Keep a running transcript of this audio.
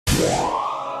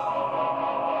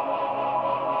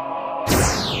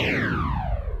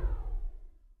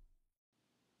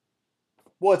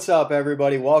What's up,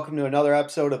 everybody? Welcome to another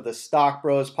episode of the Stock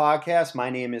Bros Podcast.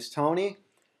 My name is Tony.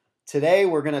 Today,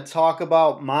 we're going to talk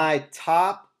about my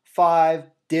top 5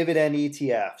 dividend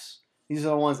ETFs. These are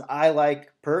the ones I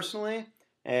like personally,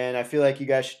 and I feel like you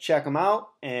guys should check them out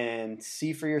and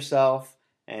see for yourself,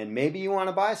 and maybe you want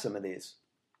to buy some of these.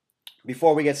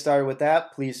 Before we get started with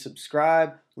that, please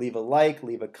subscribe, leave a like,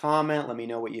 leave a comment, let me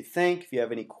know what you think. If you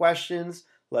have any questions,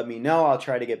 let me know. I'll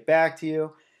try to get back to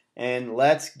you. And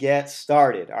let's get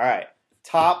started. All right,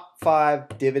 top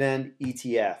 5 dividend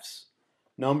ETFs.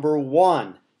 Number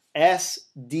 1,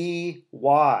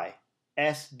 SDY.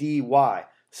 SDY.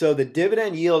 So the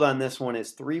dividend yield on this one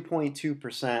is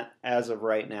 3.2% as of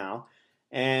right now.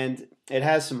 And it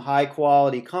has some high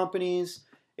quality companies.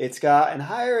 It's got a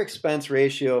higher expense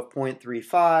ratio of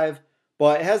 0.35,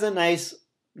 but it has a nice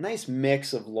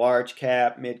mix of large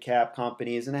cap, mid cap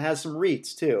companies, and it has some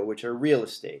REITs too, which are real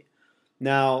estate.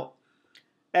 Now,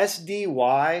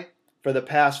 SDY for the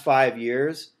past 5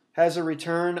 years has a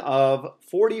return of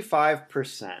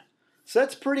 45%. So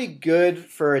that's pretty good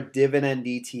for a dividend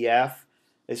ETF,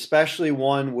 especially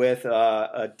one with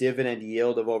a dividend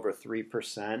yield of over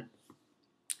 3%.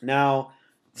 Now,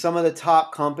 some of the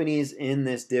top companies in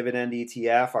this dividend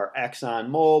ETF are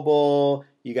ExxonMobil,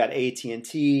 you got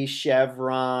AT&T,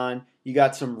 Chevron, you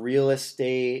got some real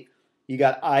estate, you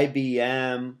got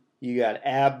IBM, you got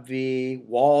AbbVie,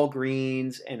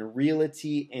 Walgreens, and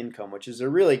Realty Income, which is a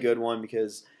really good one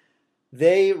because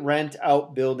they rent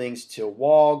out buildings to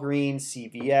Walgreens,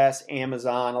 CVS,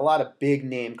 Amazon, a lot of big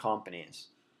name companies.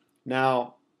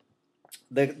 Now,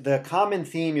 the common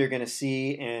theme you're going to see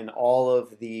in all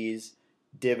of these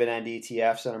dividend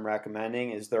ETFs that I'm recommending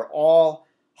is they're all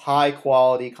high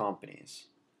quality companies.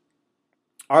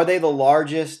 Are they the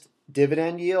largest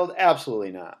dividend yield?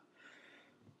 Absolutely not.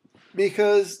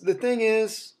 Because the thing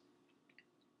is,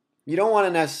 you don't want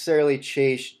to necessarily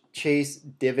chase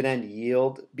dividend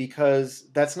yield because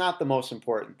that's not the most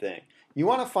important thing. You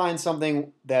want to find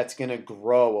something that's going to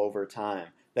grow over time.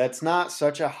 That's not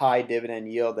such a high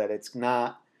dividend yield that it's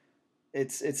not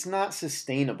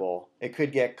sustainable. It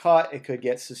could get cut, it could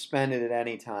get suspended at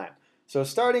any time. So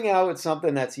starting out with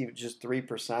something that's even just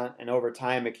 3% and over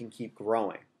time it can keep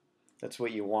growing. That's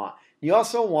what you want. You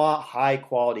also want high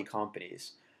quality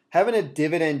companies. Having a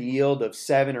dividend yield of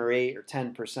 7 or 8 or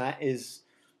 10% is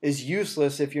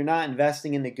useless if you're not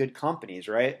investing in the good companies,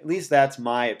 right? At least that's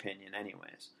my opinion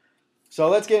anyways. So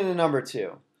let's get into number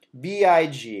 2.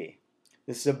 VIG.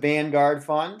 This is a Vanguard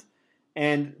fund.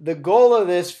 And the goal of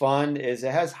this fund is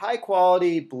it has high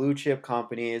quality blue chip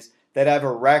companies that have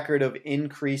a record of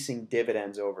increasing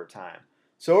dividends over time.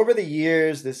 So over the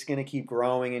years, this is going to keep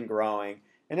growing and growing.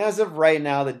 And as of right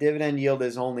now, the dividend yield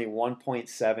is only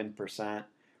 1.7%.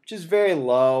 Which is very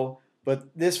low, but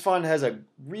this fund has a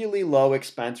really low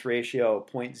expense ratio of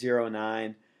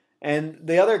 0.09. And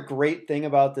the other great thing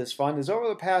about this fund is over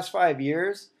the past 5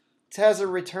 years, it has a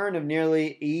return of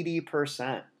nearly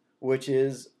 80%, which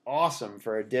is awesome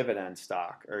for a dividend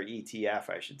stock, or ETF,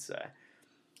 I should say.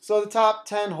 So the top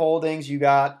 10 holdings, you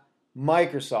got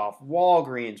Microsoft,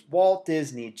 Walgreens, Walt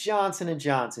Disney, Johnson &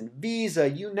 Johnson, Visa,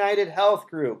 United Health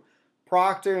Group,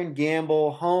 Procter &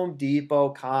 Gamble, Home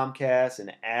Depot, Comcast,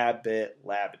 and Abbott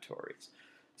Laboratories.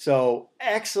 So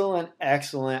excellent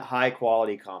high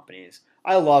quality companies.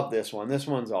 I love this one. This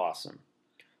one's awesome.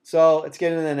 So let's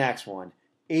get into the next one.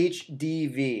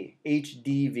 HDV.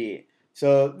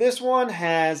 So this one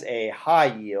has a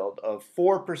high yield of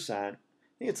 4%. I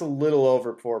think it's a little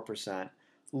over 4%.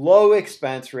 Low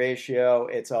expense ratio.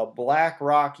 It's a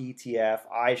BlackRock ETF,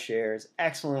 iShares.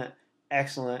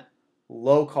 Excellent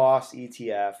low cost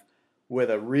ETF with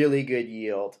a really good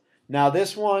yield. Now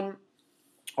this one,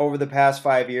 over the past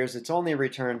 5 years, it's only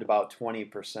returned about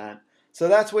 20%. So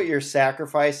that's what you're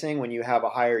sacrificing when you have a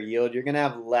higher yield. You're going to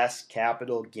have less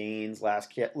capital gains, less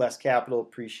capital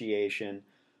appreciation.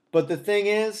 But the thing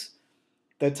is,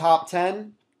 the top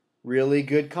 10, really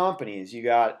good companies. You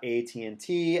got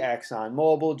AT&T,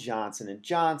 ExxonMobil, Johnson &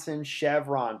 Johnson,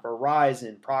 Chevron,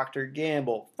 Verizon, Procter &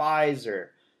 Gamble,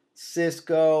 Pfizer,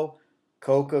 Cisco,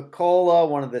 Coca-Cola,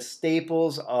 one of the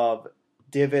staples of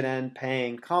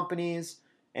dividend-paying companies,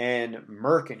 and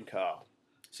Merck & Co.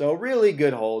 So really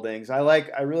good holdings. I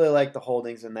really like the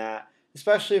holdings in that,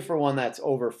 especially for one that's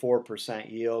over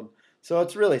 4% yield. So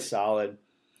it's really solid.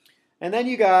 And then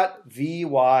you got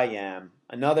VYM,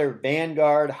 another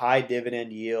Vanguard high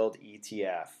dividend yield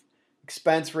ETF.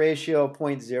 Expense ratio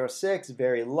 0.06,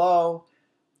 very low.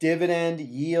 Dividend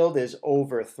yield is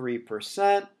over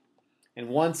 3%. And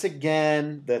once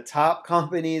again, the top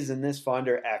companies in this fund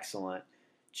are excellent.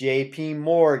 JP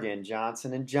Morgan,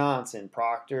 Johnson & Johnson,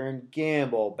 Procter &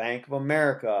 Gamble, Bank of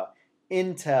America,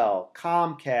 Intel,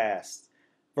 Comcast,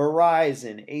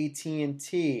 Verizon,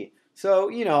 AT&T.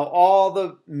 So, all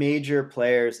the major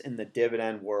players in the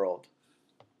dividend world.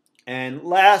 And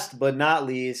last but not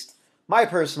least, my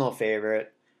personal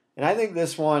favorite, and I think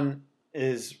this one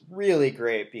is really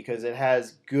great because it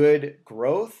has good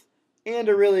growth and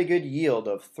a really good yield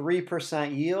of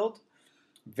 3% yield,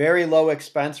 very low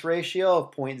expense ratio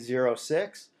of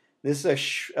 0.06. This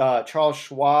is a Charles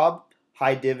Schwab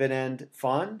high dividend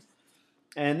fund,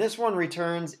 and this one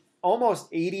returns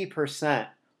almost 80%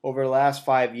 over the last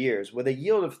 5 years with a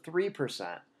yield of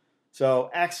 3%. So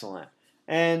excellent.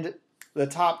 And the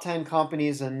top 10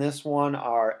 companies in this one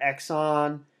are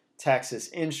Exxon, Texas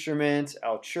Instruments,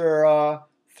 Altura,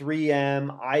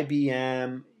 3M,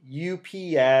 IBM,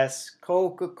 UPS,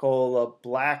 Coca-Cola,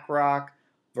 BlackRock,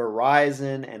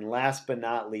 Verizon, and last but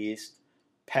not least,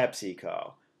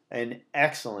 PepsiCo. An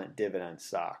excellent dividend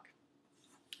stock.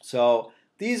 So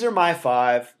these are my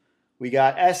 5. We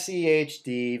got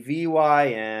SCHD,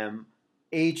 VYM,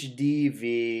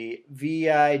 HDV,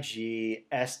 VIG,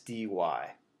 SDY.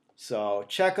 So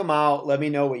check them out. Let me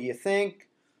know what you think.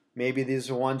 Maybe these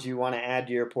are ones you want to add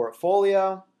to your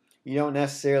portfolio. You don't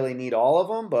necessarily need all of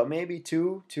them, but maybe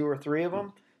two or three of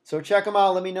them. So check them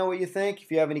out. Let me know what you think.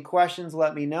 If you have any questions,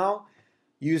 let me know.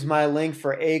 Use my link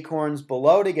for Acorns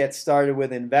below to get started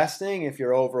with investing if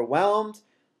you're overwhelmed.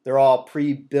 They're all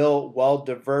pre-built,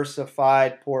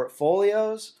 well-diversified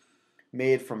portfolios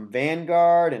made from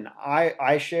Vanguard and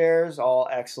iShares, all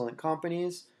excellent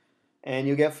companies. And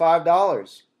you get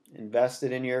 $5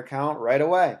 invested in your account right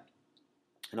away.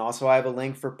 And also I have a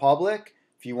link for public.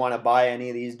 If you want to buy any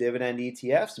of these dividend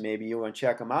ETFs, maybe you want to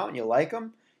check them out and you like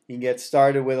them, you can get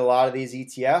started with a lot of these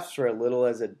ETFs for as little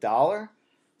as $1.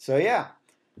 So yeah,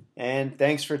 and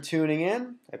thanks for tuning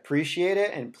in. I appreciate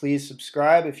it, and please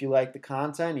subscribe if you like the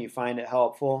content and you find it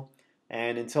helpful.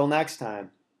 And until next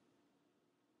time.